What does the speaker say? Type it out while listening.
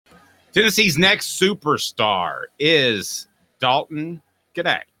Tennessee's next superstar is Dalton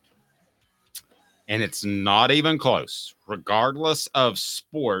Knecht. And it's not even close, regardless of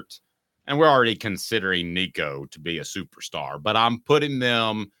sport. And we're already considering Nico to be a superstar, but I'm putting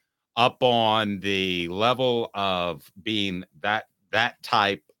them up on the level of being that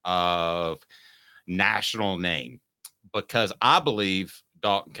type of national name because I believe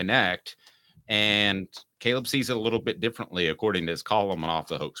Dalton Knecht and Caleb sees it a little bit differently according to his column on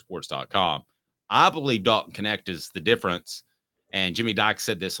offthehooksports.com. I believe Dalton Knecht is the difference. And Jimmy Dykes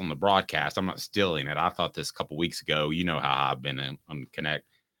said this on the broadcast. I'm not stealing it. I thought this a couple weeks ago. You know how I've been on Knecht.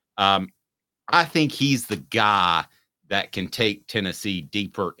 I think he's the guy that can take Tennessee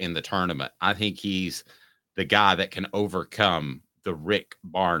deeper in the tournament. I think he's the guy that can overcome the Rick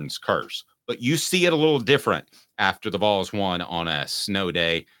Barnes curse. But you see it a little different after the Vols won on a snow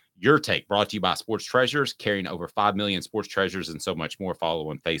day. Your take brought to you by Sports Treasures, carrying over 5 million sports treasures and so much more. Follow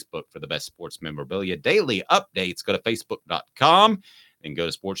on Facebook for the best sports memorabilia. Daily updates. Go to facebook.com and go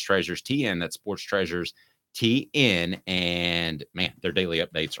to Sports Treasures TN. That's Sports Treasures TN. And man, their daily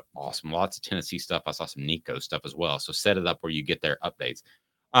updates are awesome. Lots of Tennessee stuff. I saw some Nico stuff as well. So set it up where you get their updates.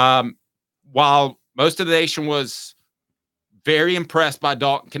 While most of the nation was very impressed by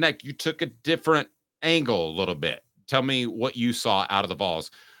Dalton Knecht, you took a different angle a little bit. Tell me what you saw out of the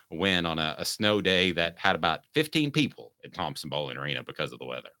Vols win on a snow day that had about 15 people at Thompson Bowling Arena because of the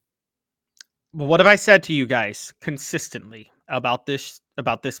weather. Well, what have I said to you guys consistently about this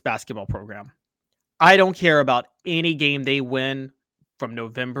basketball program? I don't care about any game they win from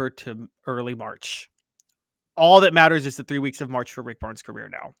November to early March. All that matters is the 3 weeks of March for Rick Barnes' career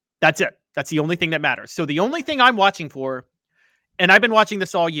now. That's it. That's the only thing that matters. So the only thing I'm watching for, and I've been watching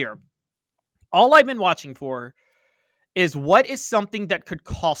this all year, all I've been watching for is what is something that could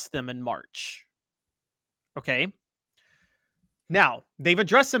cost them in March. Okay? Now, they've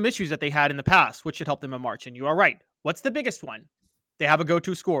addressed some issues that they had in the past, which should help them in March. And you are right. What's the biggest one? They have a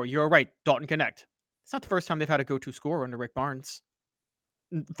go-to scorer. You're right. Dalton Knecht. It's not the first time they've had a go-to scorer under Rick Barnes.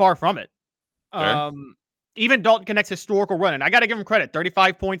 Far from it. Okay. Even Dalton Knecht's historical run, and I got to give him credit.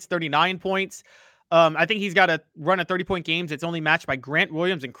 35 points, 39 points. I think he's got a run of 30-point games. It's only matched by Grant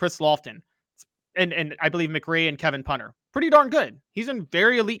Williams and Chris Lofton. And I believe McRae and Kevin Punter. Pretty darn good. He's in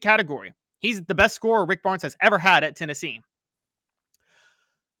very elite category. He's the best scorer Rick Barnes has ever had at Tennessee.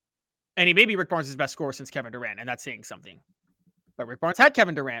 And he may be Rick Barnes' best scorer since Kevin Durant, and that's saying something. But Rick Barnes had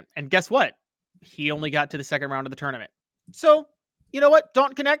Kevin Durant, and guess what? He only got to the second round of the tournament. So, you know what?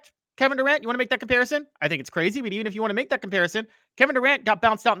 Dalton Knecht, Kevin Durant, you want to make that comparison? I think it's crazy, but even if you want to make that comparison, Kevin Durant got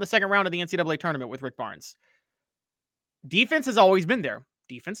bounced out in the second round of the NCAA tournament with Rick Barnes. Defense has always been there.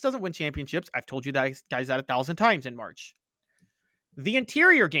 Defense doesn't win championships. I've told you that, guys, that 1,000 times in March. The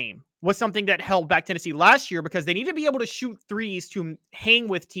interior game was something that held back Tennessee last year because they need to be able to shoot threes to hang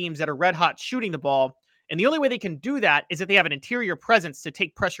with teams that are red hot shooting the ball. And the only way they can do that is if they have an interior presence to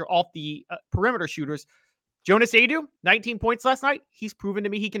take pressure off the perimeter shooters. Jonas Adu, 19 points last night. He's proven to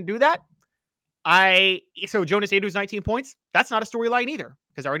me he can do that. So Jonas Adu's 19 points. That's not a storyline either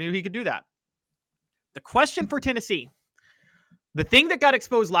because I already knew he could do that. The question for Tennessee, the thing that got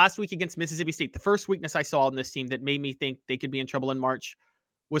exposed last week against Mississippi State, the first weakness I saw in this team that made me think they could be in trouble in March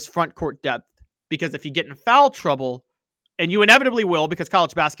was front court depth. Because if you get in foul trouble, and you inevitably will because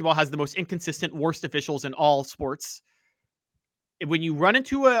college basketball has the most inconsistent, worst officials in all sports, when you run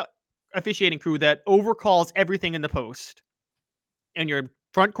into a officiating crew that overcalls everything in the post and your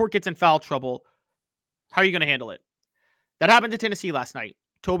front court gets in foul trouble, how are you going to handle it? That happened to Tennessee last night.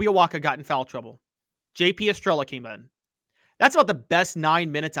 Toby Awaka got in foul trouble. JP Estrella came in. That's about the best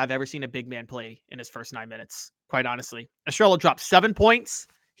 9 minutes I've ever seen a big man play in his first 9 minutes, quite honestly. Estrella dropped 7 points.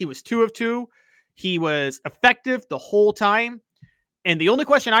 He was 2 of 2. He was effective the whole time. And the only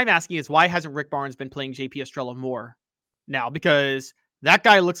question I'm asking is why hasn't Rick Barnes been playing JP Estrella more now? Because that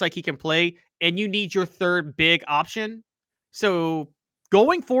guy looks like he can play, and you need your third big option. So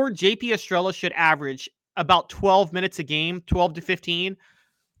going forward, JP Estrella should average about 12 minutes a game, 12 to 15.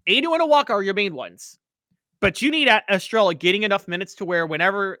 Adu and Awaka are your main ones. But you need Estrella getting enough minutes to where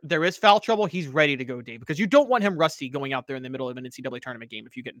whenever there is foul trouble, he's ready to go, Dave, because you don't want him rusty going out there in the middle of an NCAA tournament game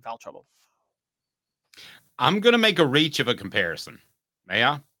if you get in foul trouble. I'm going to make a reach of a comparison. May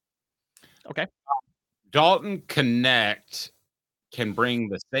I? Okay. Dalton Knecht can bring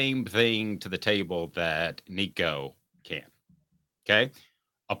the same thing to the table that Nico can. Okay.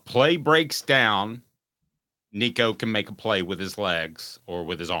 A play breaks down. Nico can make a play with his legs or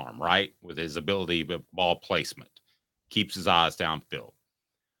with his arm, right? With his ability of ball placement. Keeps his eyes downfield.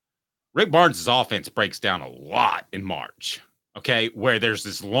 Rick Barnes' offense breaks down a lot in March, okay, where there's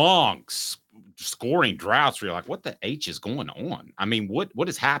this long scoring droughts where you're like, what the H is going on? I mean, what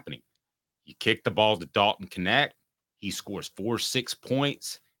is happening? You kick the ball to Dalton Knecht, he scores 4-6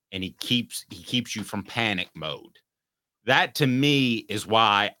 points, and he keeps you from panic mode. That to me is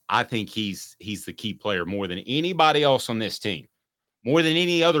why I think he's the key player more than anybody else on this team, more than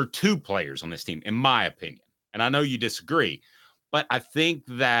any other two players on this team, in my opinion. And I know you disagree, but I think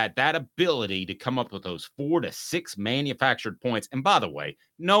that ability to come up with those 4 to 6 manufactured points, and by the way,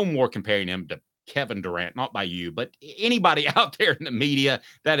 no more comparing him to Kevin Durant, not by you, but anybody out there in the media,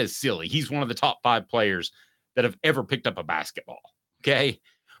 that is silly. He's one of the top 5 players that have ever picked up a basketball. Okay.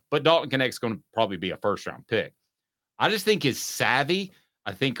 But Dalton Knecht's going to probably be a first round pick. I just think his savvy,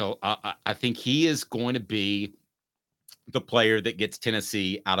 I think he is going to be the player that gets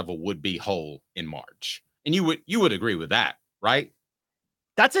Tennessee out of a would-be hole in March. And you would agree with that, right?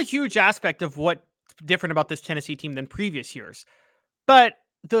 That's a huge aspect of what's different about this Tennessee team than previous years. But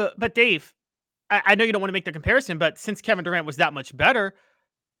Dave, I know you don't want to make the comparison, but since Kevin Durant was that much better,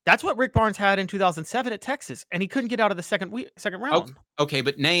 that's what Rick Barnes had in 2007 at Texas, and he couldn't get out of the second round. Okay,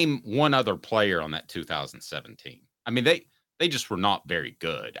 but name one other player on that 2017 team. I mean, they just were not very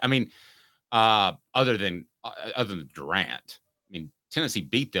good. I mean, other than Durant. I mean, Tennessee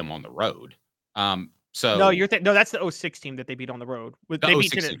beat them on the road. So no, that's the 06 team that they beat on the road. They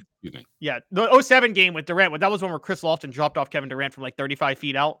beat excuse me. Yeah, the 07 game with Durant. That was one where Chris Lofton dropped off Kevin Durant from like 35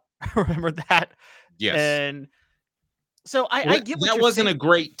 feet out. Remember that? Yes. And so I get what that you're wasn't saying. a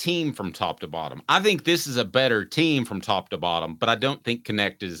great team from top to bottom. I think this is a better team from top to bottom, but I don't think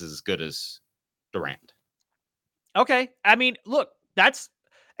Knecht is as good as Durant. Okay, I mean, look,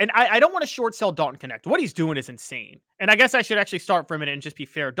 and I don't want to short sell Dalton Knecht. What he's doing is insane. And I guess I should actually start for a minute and just be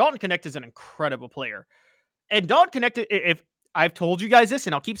fair. Dalton Knecht is an incredible player. And Dalton Knecht, if I've told you guys this,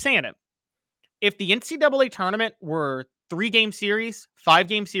 and I'll keep saying it, if the NCAA tournament were 3-game series,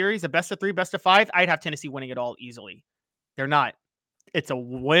 5-game series, a best of 3, best of 5, I'd have Tennessee winning it all easily. They're not. It's a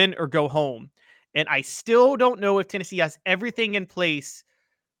win or go home. And I still don't know if Tennessee has everything in place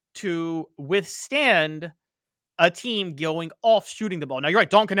to withstand a team going off shooting the ball. Now, you're right.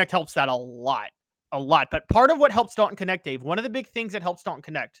 Dalton Knecht helps that a lot. But part of what helps Dalton Knecht, Dave, one of the big things that helps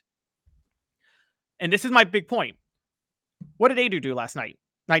Dalton Knecht, and this is my big point. What did Adu do last night?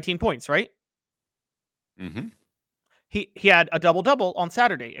 19 points, right? Mm-hmm. He had a double-double on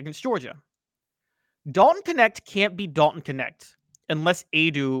Saturday against Georgia. Dalton Knecht can't be Dalton Knecht unless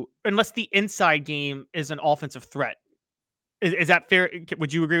the inside game is an offensive threat. Is that fair?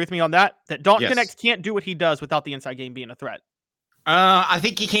 Would you agree with me on that? That Dalton Knecht can't do what he does without the inside game being a threat. I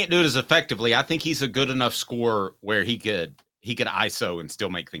think he can't do it as effectively. I think he's a good enough scorer where he could ISO and still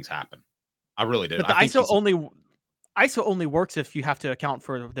make things happen. I really do. But the ISO only works if you have to account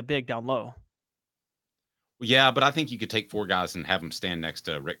for the big down low. Yeah, but I think you could take 4 guys and have them stand next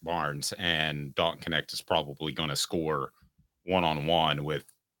to Rick Barnes, and Dalton Knecht is probably going to score one-on-one with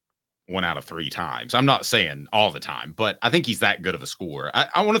 1 out of 3 times. I'm not saying all the time, but I think he's that good of a scorer.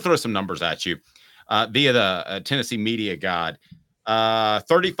 I want to throw some numbers at you via the Tennessee Media Guide.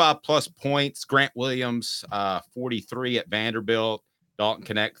 35 plus points. Grant Williams, 43 at Vanderbilt. Dalton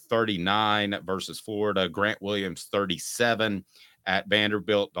Knecht, 39 versus Florida. Grant Williams, 37 at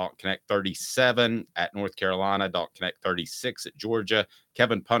Vanderbilt. Dalton Knecht, 37 at North Carolina. Dalton Knecht, 36 at Georgia.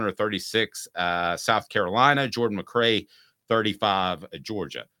 Kevin Punter, 36 South Carolina. Jordan McRae, 35 at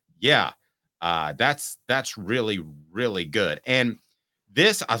Georgia. Yeah, that's really, really good. And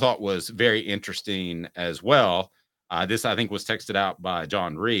this I thought was very interesting as well. This I think was texted out by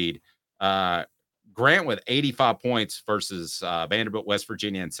John Reed. Grant with 85 points versus Vanderbilt, West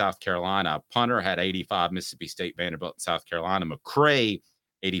Virginia, and South Carolina. Punter had 85, Mississippi State, Vanderbilt, and South Carolina. McRae,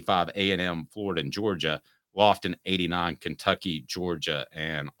 85, A&M, Florida, and Georgia. Lofton, 89, Kentucky, Georgia,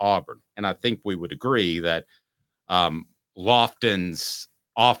 and Auburn. And I think we would agree that Lofton's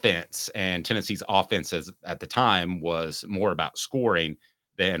offense and Tennessee's offense at the time was more about scoring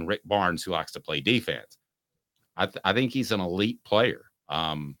than Rick Barnes, who likes to play defense. I think he's an elite player.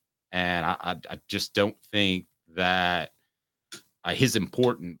 And I just don't think that his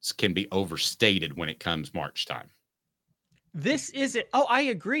importance can be overstated when it comes March time. This isn't. Oh, I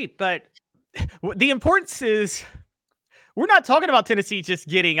agree. But the importance is we're not talking about Tennessee just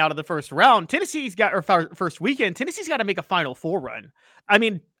getting out of the first round. Tennessee's got, or first weekend, Tennessee's got to make a Final Four run. I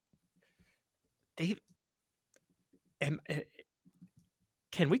mean,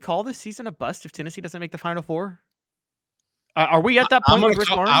 can we call this season a bust if Tennessee doesn't make the Final Four? Are we at that point with Rick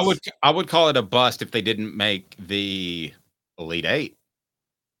Barnes? I would call it a bust if they didn't make the Elite Eight.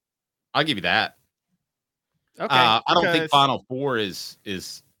 I'll give you that. Okay. I don't think Final Four is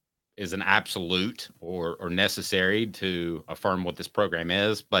an absolute or necessary to affirm what this program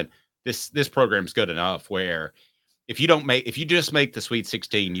is, but this program's good enough where if you just make the Sweet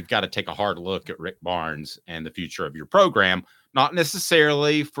 16, you've got to take a hard look at Rick Barnes and the future of your program. Not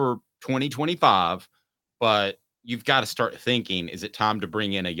necessarily for 2025, but you've got to start thinking, is it time to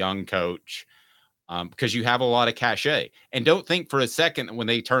bring in a young coach? Because you have a lot of cachet. And don't think for a second that when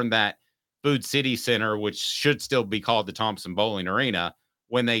they turn that Food City Center, which should still be called the Thompson Bowling Arena,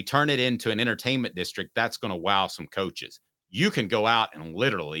 when they turn it into an entertainment district, that's going to wow some coaches. You can go out and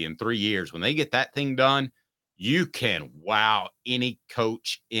literally in 3 years, when they get that thing done, you can wow any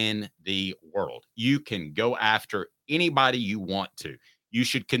coach in the world. You can go after anybody you want to. You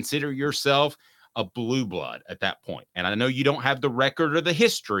should consider yourself a blue blood at that point. And I know you don't have the record or the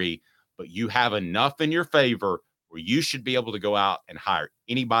history, but you have enough in your favor where you should be able to go out and hire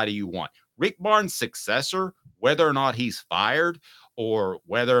anybody you want. Rick Barnes' successor, whether or not he's fired or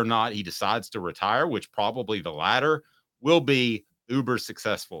whether or not he decides to retire, which probably the latter, will be uber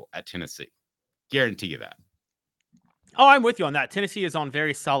successful at Tennessee. Guarantee you that. Oh, I'm with you on that. Tennessee is on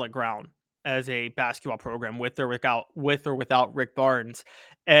very solid ground as a basketball program with or without Rick Barnes.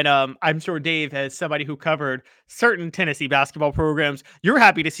 And I'm sure Dave, as somebody who covered certain Tennessee basketball programs, you're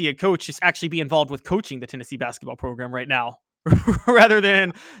happy to see a coach just actually be involved with coaching the Tennessee basketball program right now, rather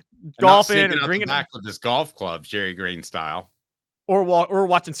than golfing and drinking back with his golf club, Jerry Green style, or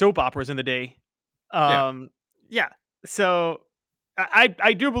watching soap operas in the day. Yeah. So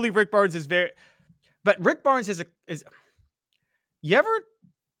I do believe Rick Barnes is but Rick Barnes is. You ever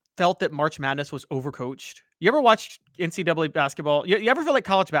felt that March Madness was overcoached? You ever watched NCAA basketball? You ever feel like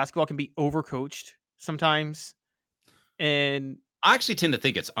college basketball can be overcoached sometimes? And I actually tend to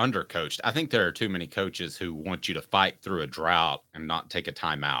think it's undercoached. I think there are too many coaches who want you to fight through a drought and not take a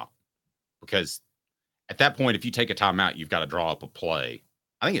timeout, because at that point, if you take a timeout, you've got to draw up a play.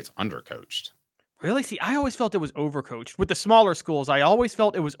 I think it's undercoached. Really? See, I always felt it was overcoached. With the smaller schools, I always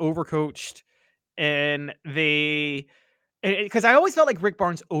felt it was overcoached. And because I always felt like Rick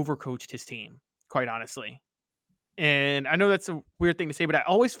Barnes overcoached his team, quite honestly. And I know that's a weird thing to say, but I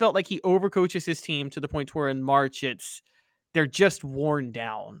always felt like he overcoaches his team to the point where in March they're just worn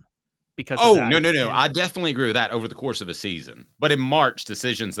down because of that. No. I definitely agree with that over the course of a season. But in March,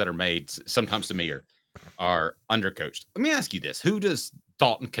 decisions that are made sometimes to me are undercoached. Let me ask you this. Who does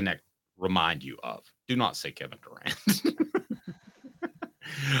Dalton Knecht remind you of? Do not say Kevin Durant.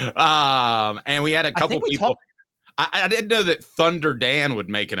 And we had a couple people. I didn't know that Thunder Dan would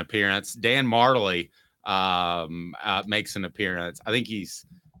make an appearance. Dan Marley makes an appearance. I think he's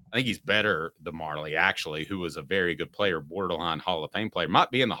better than Marley, actually, who was a very good player, borderline Hall of Fame player.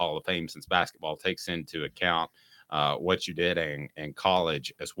 Might be in the Hall of Fame since basketball takes into account what you did in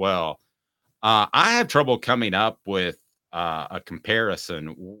college as well. I have trouble coming up with a comparison.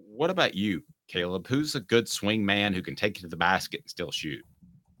 What about you, Caleb? Who's a good swing man who can take you to the basket and still shoot?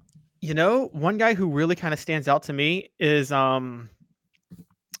 You know, one guy who really kind of stands out to me is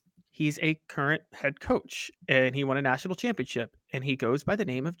he's a current head coach and he won a national championship, and he goes by the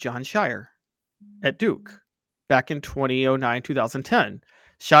name of Jon Scheyer at Duke back in 2009, 2010.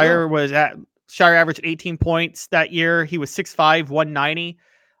 Scheyer averaged 18 points that year. He was 6'5", 190.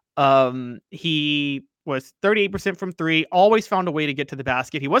 He was 38% from three, always found a way to get to the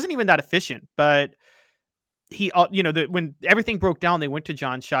basket. He wasn't even that efficient, but when everything broke down, they went to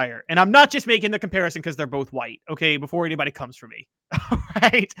Jon Scheyer. And I'm not just making the comparison because they're both white, okay, before anybody comes for me.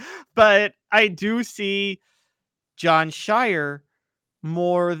 Right. But I do see Jon Scheyer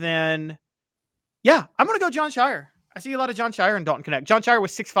more than, I'm going to go Jon Scheyer. I see a lot of Jon Scheyer and Dalton Knecht. Jon Scheyer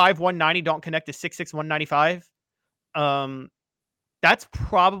was 6'5", 190. Dalton Knecht is 6'6", 195. That's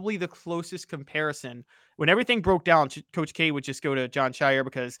probably the closest comparison. When everything broke down, Coach K would just go to Jon Scheyer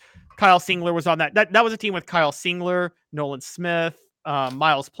because Kyle Singler was on that. That was a team with Kyle Singler, Nolan Smith,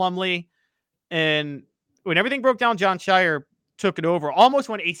 Miles Plumlee. And when everything broke down, Jon Scheyer took it over. Almost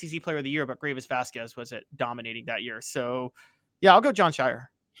won ACC Player of the Year, but Gravis Vasquez was dominating that year. So, yeah, I'll go Jon Scheyer.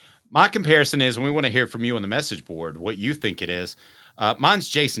 My comparison is, and we want to hear from you on the message board, what you think it is. Mine's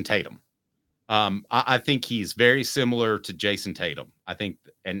Jason Tatum. I think he's very similar to Jason Tatum. I think,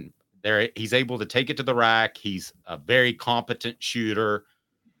 and he's able to take it to the rack. He's a very competent shooter.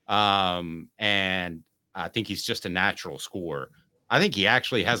 And I think he's just a natural scorer. I think he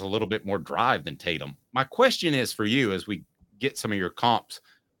actually has a little bit more drive than Tatum. My question is for you, as we get some of your comps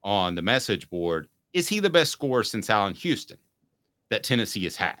on the message board, is he the best scorer since Allen Houston that Tennessee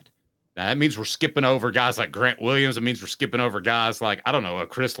has had? Now, that means we're skipping over guys like Grant Williams. It means we're skipping over guys like, I don't know, a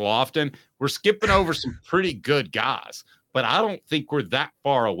Chris Lofton. We're skipping over some pretty good guys, but I don't think we're that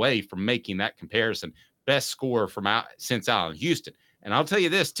far away from making that comparison. Best scorer since Allen Houston. And I'll tell you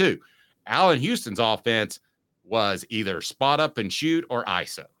this too. Allen Houston's offense was either spot up and shoot or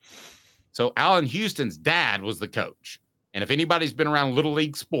ISO. So Allen Houston's dad was the coach. And if anybody's been around little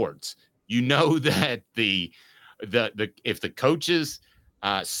league sports, you know that the if the coach's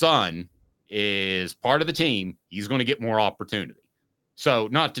son is part of the team, he's going to get more opportunity. So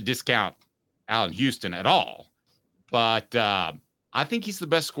not to discount Allen Houston at all, but I think he's the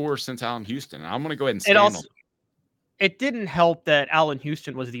best scorer since Allen Houston. I'm going to go ahead and stand on it didn't help that Allen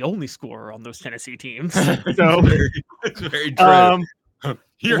Houston was the only scorer on those Tennessee teams. So it's very true.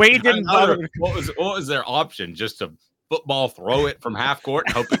 Wade didn't bother. What was their option? Just to football throw it from half court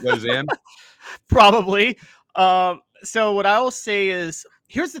and hope it goes in? Probably. So what I will say is,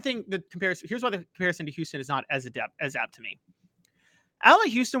 here's the thing: here's why the comparison to Houston is not as apt to me. Allen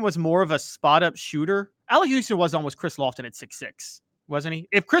Houston was more of a spot up shooter. Allen Houston was almost Chris Lofton at 6'6", wasn't he?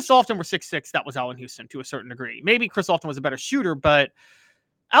 If Chris Lofton were 6'6", that was Allen Houston to a certain degree. Maybe Chris Lofton was a better shooter, but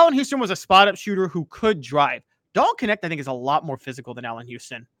Allen Houston was a spot up shooter who could drive. Dalton Knecht, I think, is a lot more physical than Allen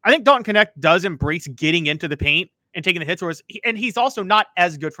Houston. I think Dalton Knecht does embrace getting into the paint and taking the hits, and he's also not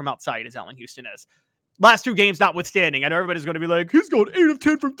as good from outside as Allen Houston is. Last 2 games notwithstanding, I know everybody's going to be like, he's going 8 of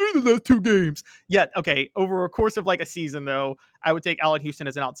 10 from 3 the last 2 games. Yet, okay, over a course of like a season, though, I would take Allen Houston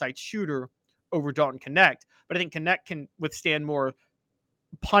as an outside shooter over Dalton Knecht. But I think Knecht can withstand more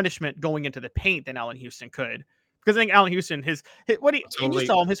punishment going into the paint than Allen Houston could. Because I think Allen Houston, and you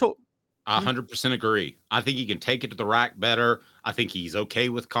saw him, his whole... 100% agree. I think he can take it to the rack better. I think he's okay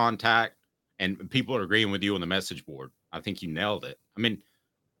with contact. And people are agreeing with you on the message board. I think you nailed it. I mean,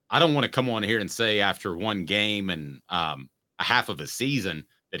 I don't want to come on here and say after 1 game and a half of a season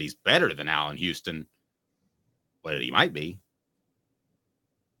that he's better than Allen Houston, but he might be.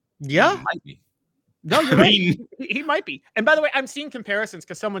 Yeah. He might be. No, you're right. He might be. And by the way, I'm seeing comparisons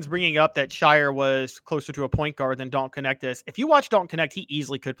because someone's bringing up that Shire was closer to a point guard than Dalton Knecht is. If you watch Dalton Knecht, he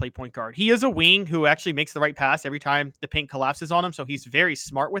easily could play point guard. He is a wing who actually makes the right pass every time the paint collapses on him, so he's very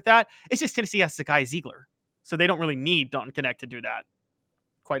smart with that. It's just Tennessee has Zakai Ziegler, so they don't really need Dalton Knecht to do that,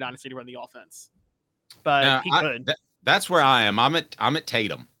 quite honestly, to run the offense. But he could. That's where I am. I'm at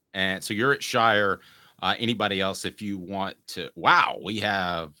Tatum, and so you're at Shire. Anybody else, if you want to? Wow, we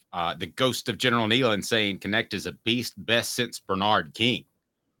have the ghost of General Nealon saying Knecht is a beast, best since Bernard King.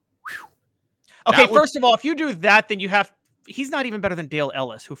 Whew. Okay, first of all, if you do that, then he's not even better than Dale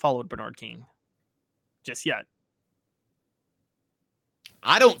Ellis, who followed Bernard King just yet.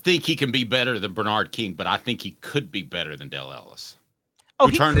 I don't think he can be better than Bernard King, but I think he could be better than Dale Ellis. Oh,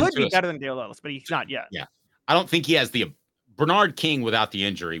 he could be better than Dale Ellis, but he's not yet. Yeah, I don't think he has Bernard King without the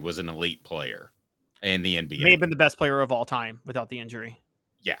injury was an elite player in the NBA. May have been the best player of all time without the injury.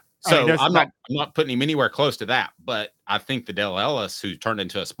 Yeah. So I'm not putting him anywhere close to that, but I think the Dale Ellis, who turned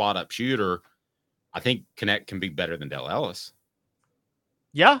into a spot up shooter, I think Knecht can be better than Dale Ellis.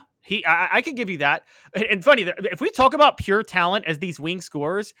 Yeah, I could give you that. And funny, if we talk about pure talent as these wing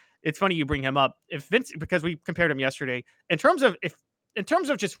scorers, it's funny you bring him up. Because we compared him yesterday, in terms of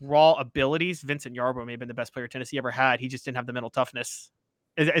just raw abilities, Vincent Yarbrough may have been the best player Tennessee ever had. He just didn't have the mental toughness.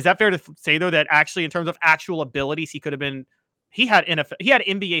 Is that fair to say, though, that actually in terms of actual abilities, he could have been, he had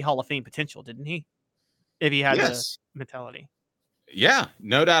NBA Hall of Fame potential, didn't he? If he had the mentality. Yeah,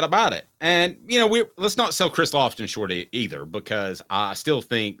 no doubt about it. And, let's not sell Chris Lofton short either, because I still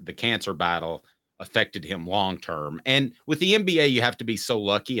think the cancer battle affected him long term. And with the NBA, you have to be so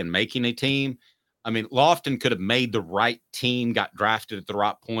lucky in making a team. I mean, Lofton could have made the right team, got drafted at the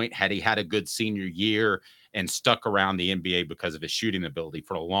right point, had he had a good senior year and stuck around the NBA because of his shooting ability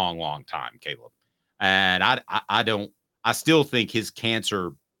for a long, long time, Caleb. And I still think his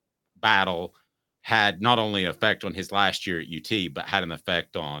cancer battle had not only an effect on his last year at UT, but had an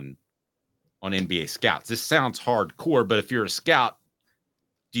effect on NBA scouts. This sounds hardcore, but if you're a scout,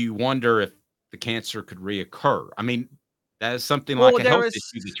 do you wonder if the cancer could reoccur? I mean, that is something like a health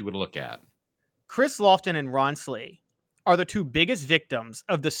issue that you would look at. Chris Lofton and Ron Slay are the 2 biggest victims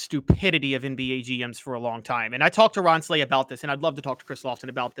of the stupidity of NBA GMs for a long time. And I talked to Ron Slay about this, and I'd love to talk to Chris Lofton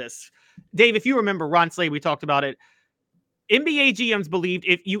about this. Dave, if you remember Ron Slay, we talked about it. NBA GMs believed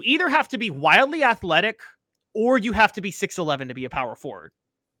if you either have to be wildly athletic or you have to be 6'11" to be a power forward,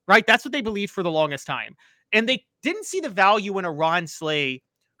 right? That's what they believed for the longest time. And they didn't see the value in a Ron Slay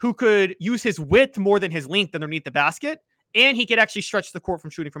who could use his width more than his length underneath the basket. And he could actually stretch the court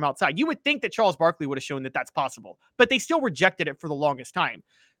from shooting from outside. You would think that Charles Barkley would have shown that that's possible, but they still rejected it for the longest time.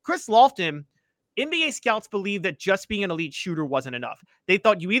 Chris Lofton, NBA scouts believed that just being an elite shooter wasn't enough. They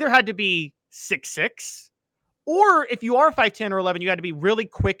thought you either had to be 6'6", or if you are 5'10" or 11, you had to be really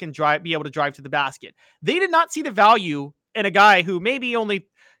quick and be able to drive to the basket. They did not see the value in a guy who maybe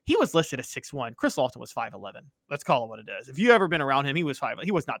he was listed as 6'1". Chris Lofton was 5'11". Let's call it what it is. If you ever been around him, he was 5'11".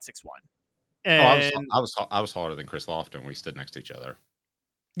 He was not 6'1". And I was taller than Chris Lofton when we stood next to each other.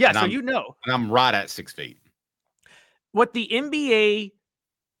 Yeah, And so and I'm right at 6 feet. what the NBA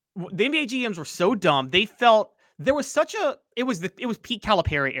GMs were so dumb. They felt there was such a it was Pete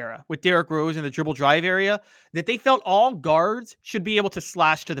Calipari era with Derrick Rose in the dribble drive area that they felt all guards should be able to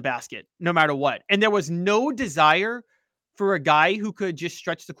slash to the basket no matter what. And there was no desire for a guy who could just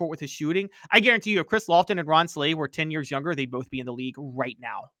stretch the court with his shooting. I guarantee you, if Chris Lofton and Ron Slay were 10 years younger, they'd both be in the league right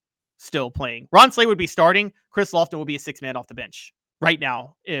now, still playing. Ron Slay would be starting. Chris Lofton would be a 6-man off the bench right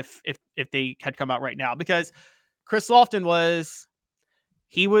now if they had come out right now, because Chris Lofton was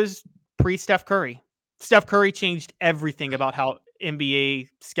pre-Steph Curry. Steph Curry changed everything about how NBA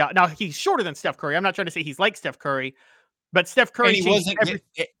scout. Now, he's shorter than Steph Curry. I'm not trying to say he's like Steph Curry, but Steph Curry And he changed wasn't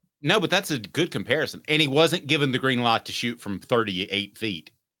everything. no, but that's a good comparison. And he wasn't given the green light to shoot from 38 feet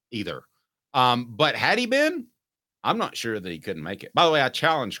either. But had he been, I'm not sure that he couldn't make it. By the way, I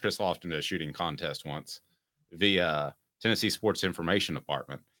challenged Chris Lofton to a shooting contest once via Tennessee Sports Information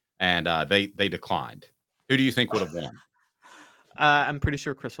Department, and they declined. Who do you think would have won? I'm pretty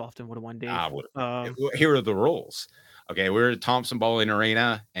sure Chris Lofton would have won, Dave. Here are the rules. Okay, we're at Thompson Bowling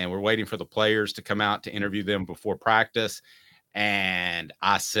Arena, and we're waiting for the players to come out to interview them before practice. And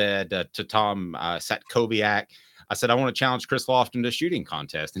I said to Tom Satkowiak, I said, I want to challenge Chris Lofton to a shooting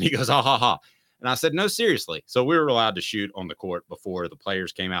contest. And he goes, ha, ha, ha. And I said, no, seriously. So we were allowed to shoot on the court before the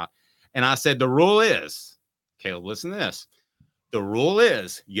players came out. And I said, the rule is, Caleb, listen to this. The rule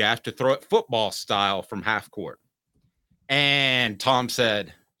is you have to throw it football style from half court. And Tom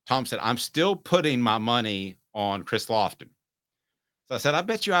said, I'm still putting my money on Chris Lofton. So I said, I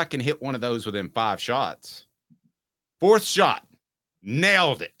bet you I can hit one of those within 5 shots. 4th shot,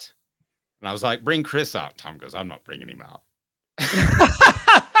 nailed it. And I was like, bring Chris out. Tom goes, I'm not bringing him out.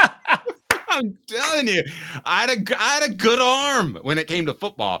 I'm telling you, I had a good arm when it came to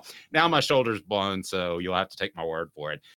football. Now my shoulder's blown, so you'll have to take my word for it.